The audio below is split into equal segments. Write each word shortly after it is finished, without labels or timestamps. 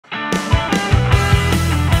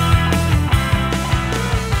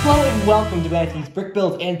welcome to Anthony's Brick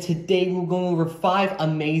Builds, and today we're going over 5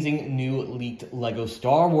 amazing new leaked LEGO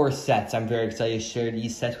Star Wars sets. I'm very excited to share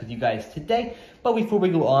these sets with you guys today, but before we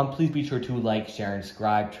go on, please be sure to like, share, and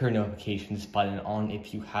subscribe, turn notifications button on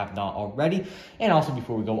if you have not already, and also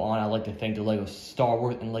before we go on, I'd like to thank the LEGO Star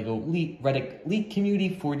Wars and LEGO Reddit leak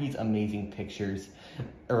community for these amazing pictures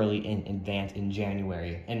early in advance in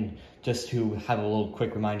January. And just to have a little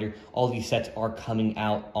quick reminder, all these sets are coming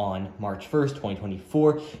out on March 1st,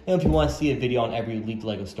 2024. And if you want to see a video on every leaked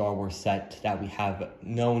LEGO Star Wars set that we have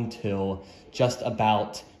known till just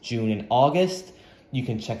about June and August, you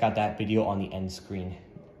can check out that video on the end screen.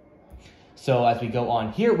 So as we go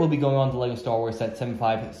on here, we'll be going on to LEGO Star Wars set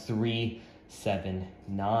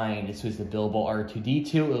 75379. This was the billable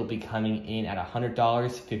R2-D2. It'll be coming in at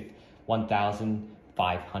 $100,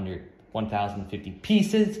 1,050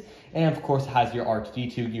 pieces, and of course it has your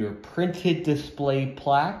R2-D2, your printed display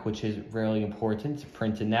plaque, which is really important, it's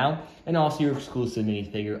printed now, and also your exclusive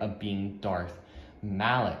minifigure of being Darth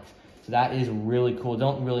Malak. So that is really cool.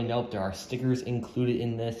 Don't really know if there are stickers included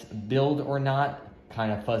in this build or not,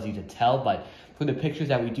 kind of fuzzy to tell, but for the pictures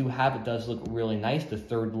that we do have, it does look really nice. The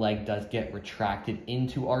third leg does get retracted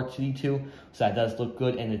into R2-D2, so that does look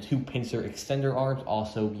good. And the 2 pincer extender arms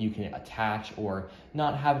also you can attach or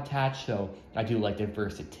not have attached, so I do like the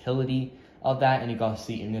versatility of that. And you can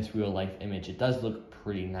see in this real life image, it does look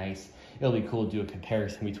pretty nice. It'll be cool to do a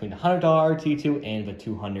comparison between the $100 R2-D2 and the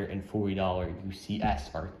 $240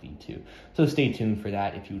 UCS R2-D2. So stay tuned for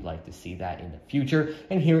that if you'd like to see that in the future.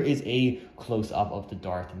 And here is a close-up of the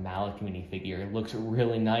Darth Malak minifigure. It looks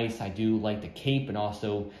really nice. I do like the cape and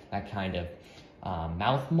also that kind of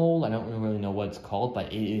mouth mold. I don't really know what it's called,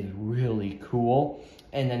 but it is really cool.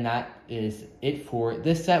 And then that is it for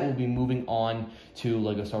this set. We'll be moving on to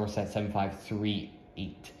LEGO Star Wars set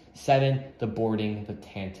 75387. The boarding, the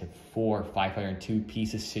Tantive 4, 502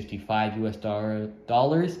 pieces, $55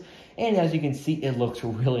 US. And as you can see, it looks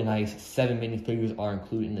really nice. 7 minifigures are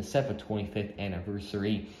included in the set for 25th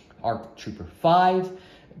anniversary. ARC Trooper 5,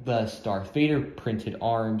 the Darth Vader printed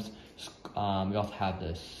arms. We also have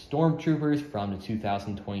the Stormtroopers from the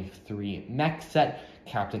 2023 mech set,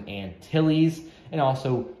 Captain Antilles, and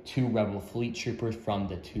also 2 Rebel Fleet Troopers from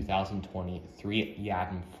the 2023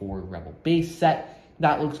 Yavin 4 Rebel Base set.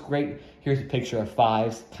 That looks great. Here's a picture of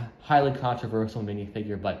 5's. Highly controversial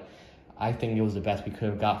minifigure, but I think it was the best we could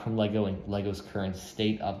have got from LEGO in LEGO's current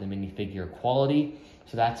state of the minifigure quality.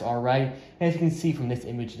 So that's alright. And as you can see from this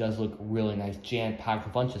image, it does look really nice. Jam-packed, a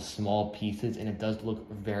bunch of small pieces, and it does look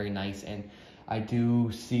very nice. And I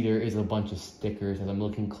do see there is a bunch of stickers as I'm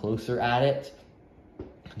looking closer at it.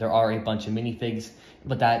 There are a bunch of minifigs,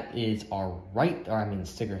 but that is alright. Or I mean,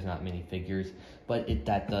 stickers, not minifigures, but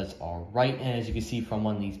that does alright. And as you can see from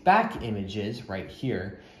one of these back images right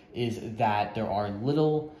here, is that there are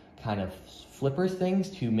little kind of flippers things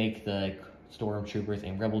to make the Stormtroopers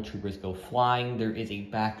and Rebel Troopers go flying. There is a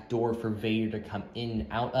back door for Vader to come in and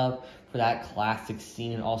out of for that classic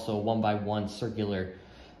scene, and also a 1x1 circular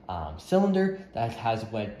cylinder that has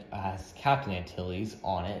Captain Antilles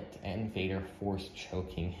on it, and Vader force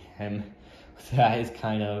choking him. So that is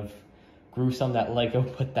kind of gruesome that LEGO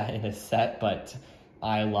put that in a set, but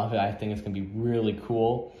I love it. I think it's going to be really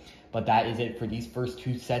cool. But that is it for these first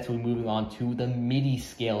 2 sets. We're moving on to the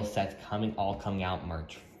Midi-Scale sets coming out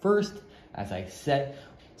March 1st. As I said,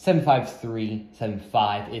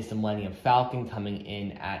 75375 is the Millennium Falcon, coming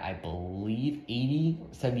in at, I believe,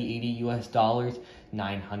 $80 US,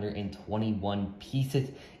 921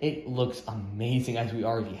 pieces. It looks amazing, as we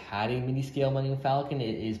already had a Midi-Scale Millennium Falcon.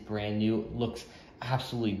 It is brand new. It looks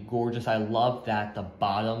absolutely gorgeous. I love that the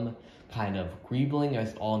bottom kind of greebling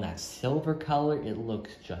is all in that silver color. It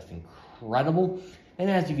looks just incredible. And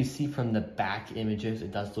as you can see from the back images,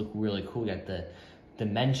 it does look really cool. You got the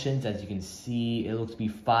dimensions. As you can see, it looks to be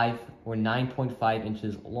 9.5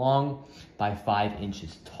 inches long by 5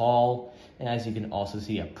 inches tall. And as you can also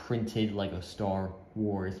see, a printed LEGO Star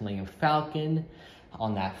Wars Millennium Falcon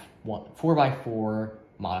on that 4x4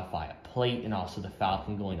 modified plate, and also the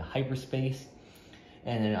Falcon going to hyperspace.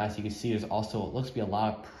 And then as you can see, there's also, it looks to be a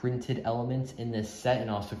lot of printed elements in this set. And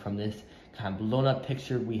also from this kind of blown up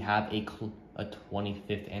picture, we have a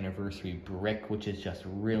 25th anniversary brick, which is just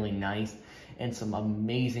really nice. And some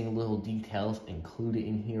amazing little details included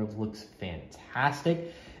in here. It looks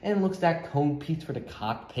fantastic. And it looks that cone piece for the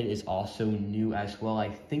cockpit is also new as well. I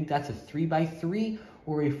think that's a 3x3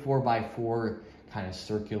 or a 4x4 kind of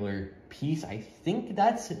circular piece. I think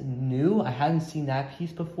that's new. I hadn't seen that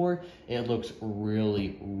piece before. It looks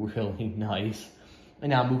really, really nice.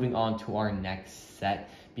 And now moving on to our next set,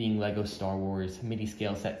 being LEGO Star Wars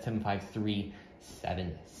Midi-Scale set 753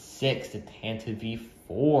 76. The Tanta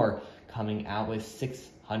V4 coming out with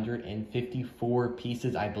 654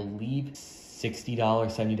 pieces, I believe $60,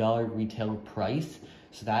 $70 retail price.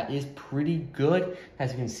 So that is pretty good.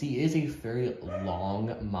 As you can see, it is a very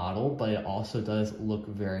long model, but it also does look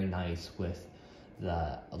very nice with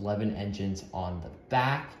the 11 engines on the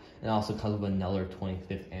back. It also comes with another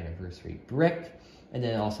 25th anniversary brick. And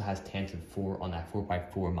then it also has Tanta 4 on that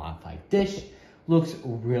 4x4 modified dish. Looks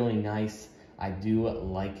really nice. I do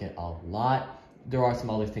like it a lot. There are some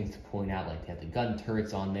other things to point out, like they have the gun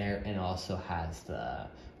turrets on there, and it also has the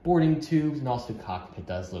boarding tubes, and also the cockpit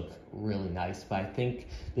does look really nice. But I think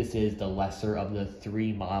this is the lesser of the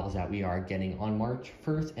 3 models that we are getting on March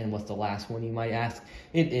 1st. And what's the last one, you might ask?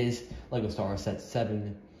 It is LEGO Star Wars Set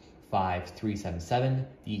 75377,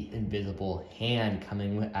 the Invisible Hand,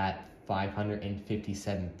 coming at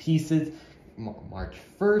 557 pieces, March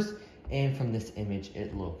 1st. And from this image,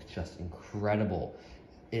 it looks just incredible.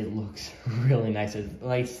 It looks really nice. It's a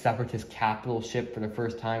nice Separatist capital ship for the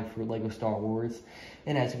first time for LEGO Star Wars.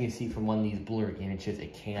 And as you can see from one of these blurry images,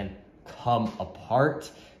 it can come apart.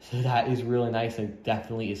 So that is really nice, and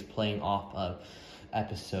definitely is playing off of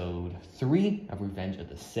Episode 3 of Revenge of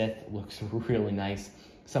the Sith. It looks really nice.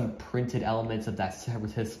 Some printed elements of that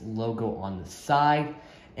Separatist logo on the side.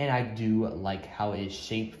 And I do like how it is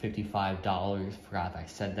shaped, $55. Forgot if I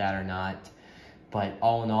said that or not. But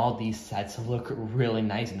all in all, these sets look really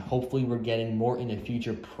nice, and hopefully we're getting more in the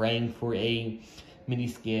future, praying for a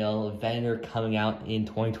Midi-Scale vendor coming out in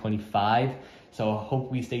 2025. So I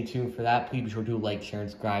hope we stay tuned for that. Please be sure to like, share, and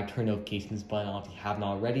subscribe, turn notifications button on if you haven't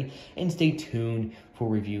already, and stay tuned for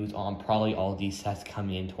reviews on probably all of these sets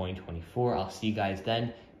coming in 2024. I'll see you guys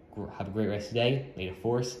then. Have a great rest of the day. May the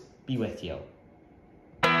Force be with you.